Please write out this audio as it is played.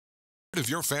Of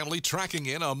your family tracking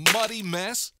in a muddy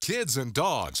mess? Kids and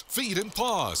dogs, feet and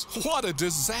paws. What a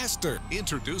disaster!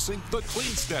 Introducing the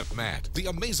Clean Step Mat, the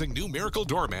amazing new miracle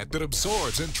doormat that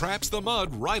absorbs and traps the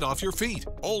mud right off your feet.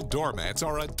 Old doormats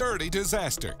are a dirty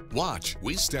disaster. Watch,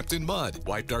 we stepped in mud,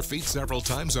 wiped our feet several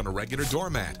times on a regular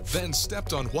doormat, then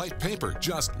stepped on white paper.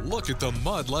 Just look at the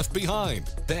mud left behind.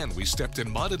 Then we stepped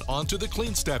in mud and onto the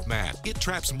Clean Step Mat. It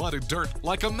traps mud and dirt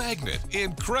like a magnet.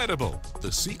 Incredible!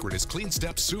 The secret is Clean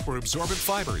Step's super absorbent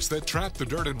fibers that trap the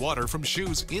dirt and water from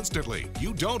shoes instantly.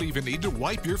 You don't even need to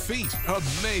wipe your feet.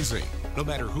 Amazing! No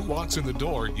matter who walks in the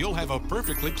door, you'll have a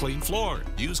perfectly clean floor.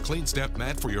 Use Clean Step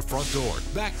Mat for your front door,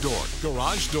 back door,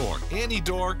 garage door,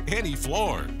 any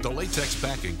floor. The latex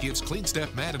backing gives Clean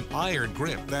Step Mat an iron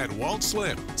grip that won't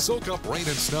slip. Soak up rain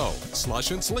and snow,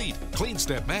 slush and sleet. Clean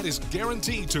Step Mat is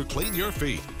guaranteed to clean your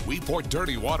feet. We pour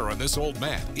dirty water on this old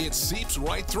mat. It seeps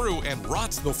right through and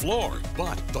rots the floor.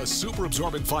 But the super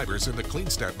absorbent fibers in the Clean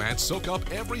Step Mat soak up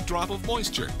every drop of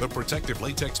moisture. The protective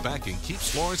latex backing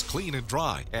keeps floors clean and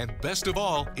dry. And best of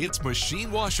all, it's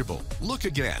machine washable. Look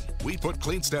again. We put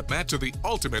Clean Step Mat to the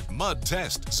ultimate mud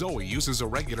test. Zoe uses a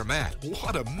regular mat.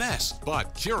 What a mess!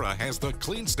 But Kira has the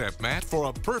Clean Step Mat for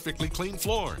a perfectly clean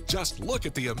floor. Just look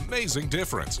at the amazing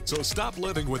difference. So stop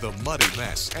living with a muddy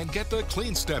mess and get the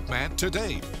Clean Step Mat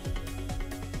today.